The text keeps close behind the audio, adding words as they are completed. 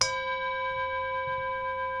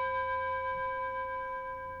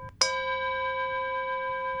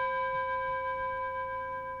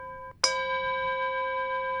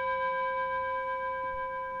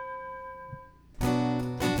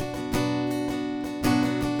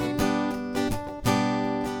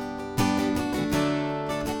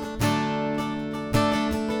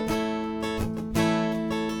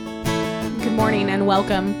morning and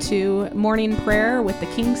welcome to morning prayer with the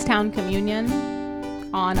Kingstown Communion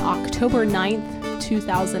on October 9th,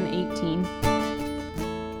 2018.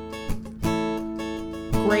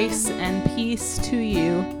 Grace and peace to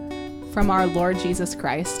you from our Lord Jesus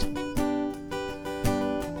Christ.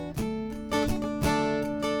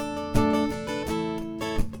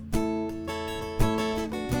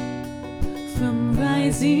 From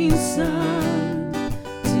rising sun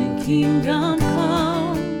to kingdom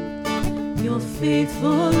come, your faithful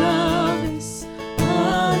love is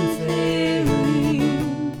unfailing.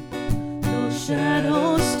 Though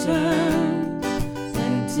shadows turn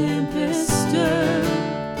and tempests stir,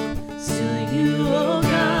 still you, O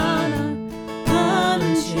God, are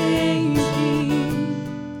unchanging.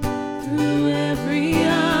 Through every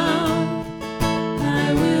hour,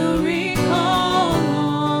 I will recall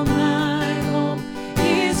all my hope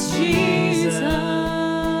is Jesus.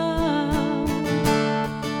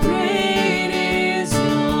 Great is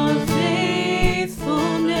your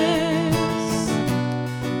faithfulness.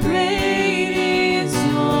 Great is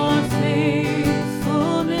your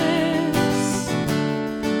faithfulness.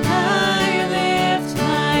 I lift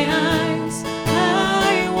my eyes,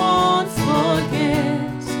 I won't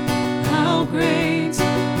forget how great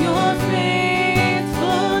your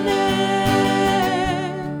faithfulness.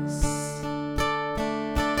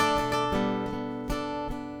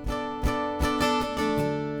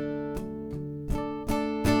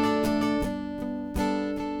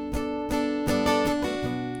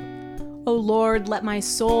 O Lord, let my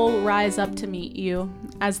soul rise up to meet you,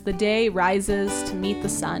 as the day rises to meet the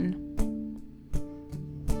sun.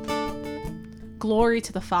 Glory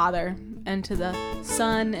to the Father, and to the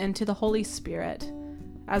Son, and to the Holy Spirit,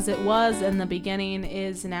 as it was in the beginning,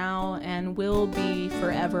 is now, and will be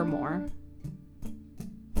forevermore.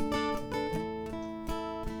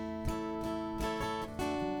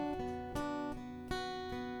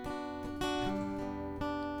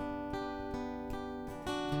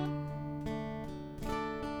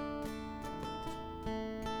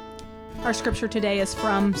 Our scripture today is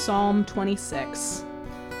from Psalm 26.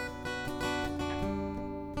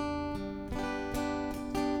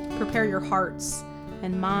 Prepare your hearts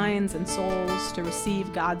and minds and souls to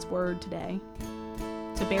receive God's word today,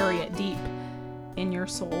 to bury it deep in your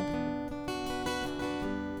soul.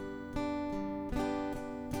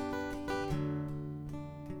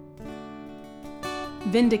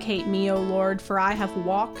 Vindicate me, O Lord, for I have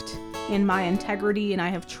walked in my integrity and I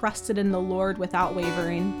have trusted in the Lord without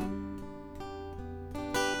wavering.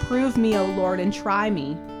 Prove me, O Lord, and try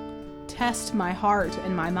me. Test my heart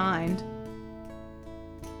and my mind.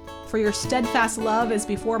 For your steadfast love is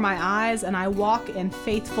before my eyes, and I walk in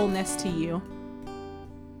faithfulness to you.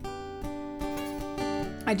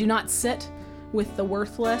 I do not sit with the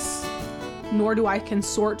worthless, nor do I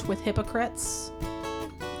consort with hypocrites.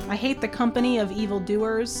 I hate the company of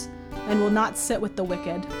evildoers, and will not sit with the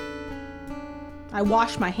wicked. I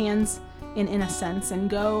wash my hands in innocence, and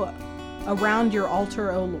go around your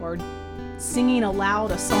altar, O Lord, singing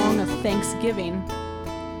aloud a song of thanksgiving,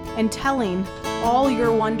 and telling all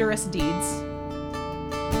your wondrous deeds.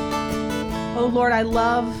 O Lord, I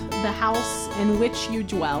love the house in which you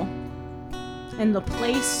dwell, and the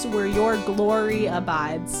place where your glory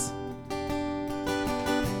abides.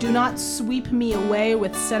 Do not sweep me away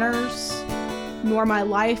with sinners, nor my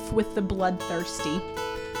life with the bloodthirsty,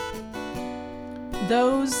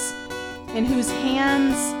 those in whose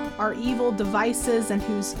hands are evil devices and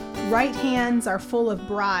whose right hands are full of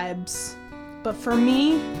bribes. But for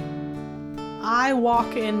me, I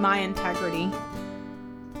walk in my integrity.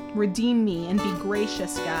 Redeem me and be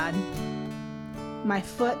gracious, God. My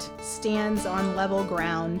foot stands on level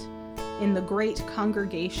ground. In the great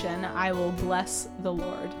congregation, I will bless the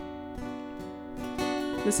Lord.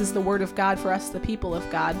 This is the word of God for us, the people of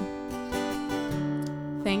God.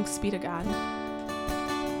 Thanks be to God.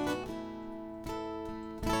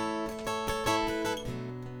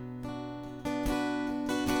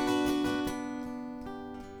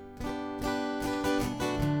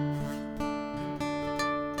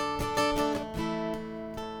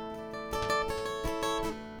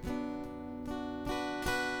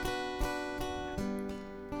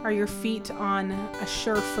 Are your feet on a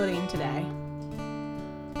sure footing today?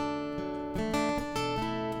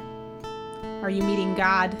 Are you meeting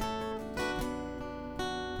God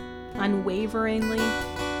unwaveringly?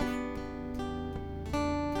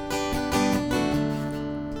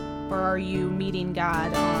 Or are you meeting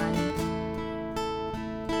God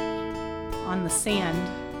on the sand,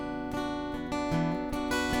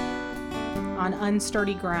 on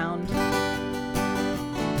unsturdy ground?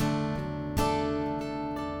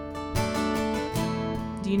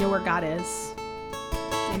 Do you know where God is?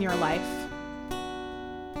 in your life.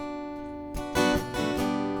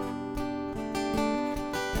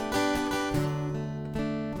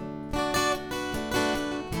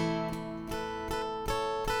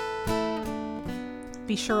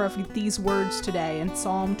 Be sure of these words today in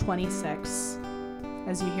Psalm 26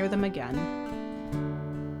 as you hear them again.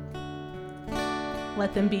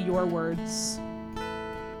 Let them be your words.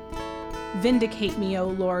 Vindicate me, O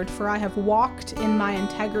Lord, for I have walked in my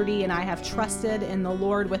integrity and I have trusted in the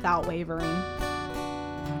Lord without wavering.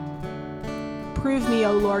 Prove me,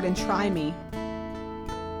 O Lord, and try me.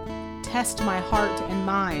 Test my heart and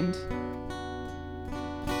mind.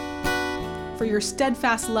 For your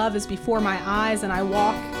steadfast love is before my eyes, and I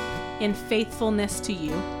walk in faithfulness to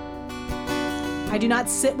you. I do not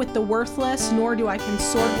sit with the worthless, nor do I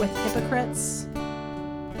consort with hypocrites.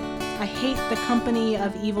 I hate the company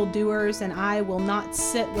of evildoers, and I will not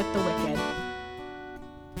sit with the wicked.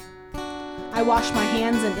 I wash my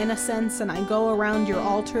hands in innocence, and I go around your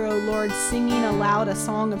altar, O Lord, singing aloud a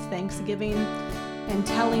song of thanksgiving and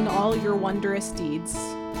telling all your wondrous deeds.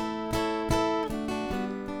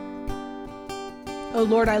 O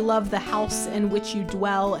Lord, I love the house in which you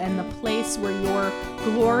dwell and the place where your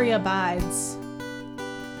glory abides.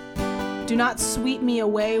 Do not sweep me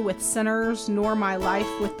away with sinners, nor my life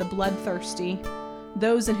with the bloodthirsty,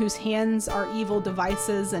 those in whose hands are evil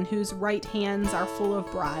devices and whose right hands are full of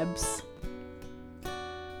bribes.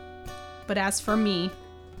 But as for me,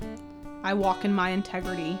 I walk in my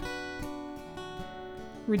integrity.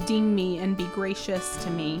 Redeem me and be gracious to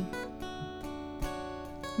me.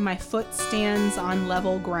 My foot stands on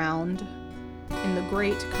level ground. In the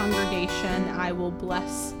great congregation, I will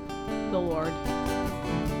bless the Lord.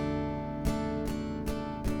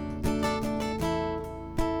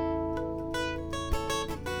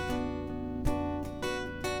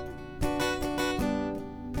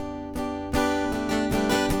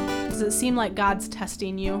 Does it seem like God's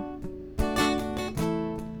testing you?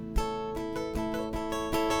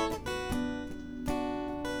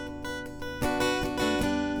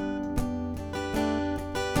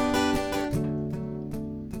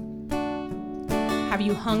 Have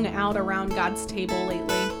you hung out around God's table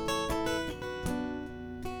lately?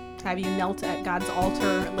 Have you knelt at God's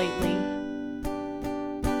altar lately?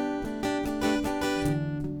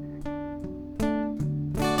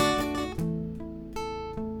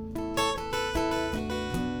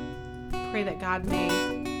 Pray that God may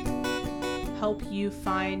help you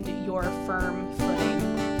find your firm footing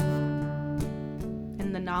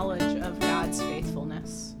in the knowledge of God's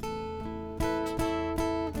faithfulness.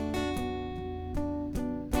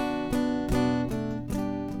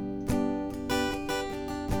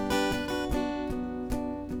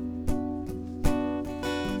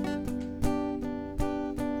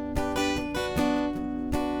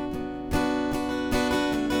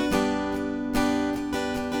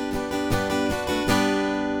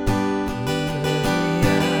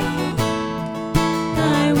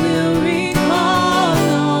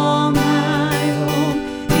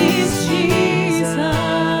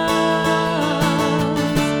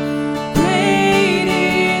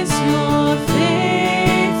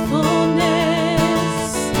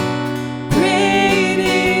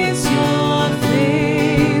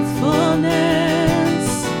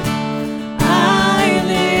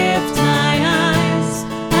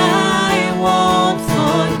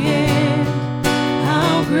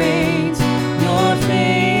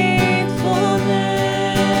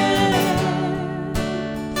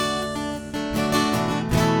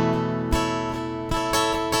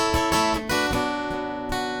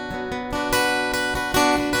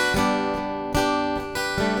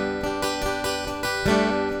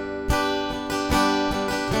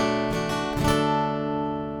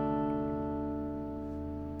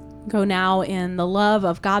 Go now in the love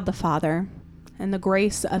of God the Father and the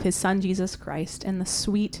grace of his Son Jesus Christ and the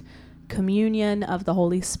sweet communion of the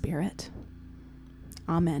Holy Spirit.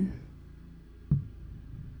 Amen.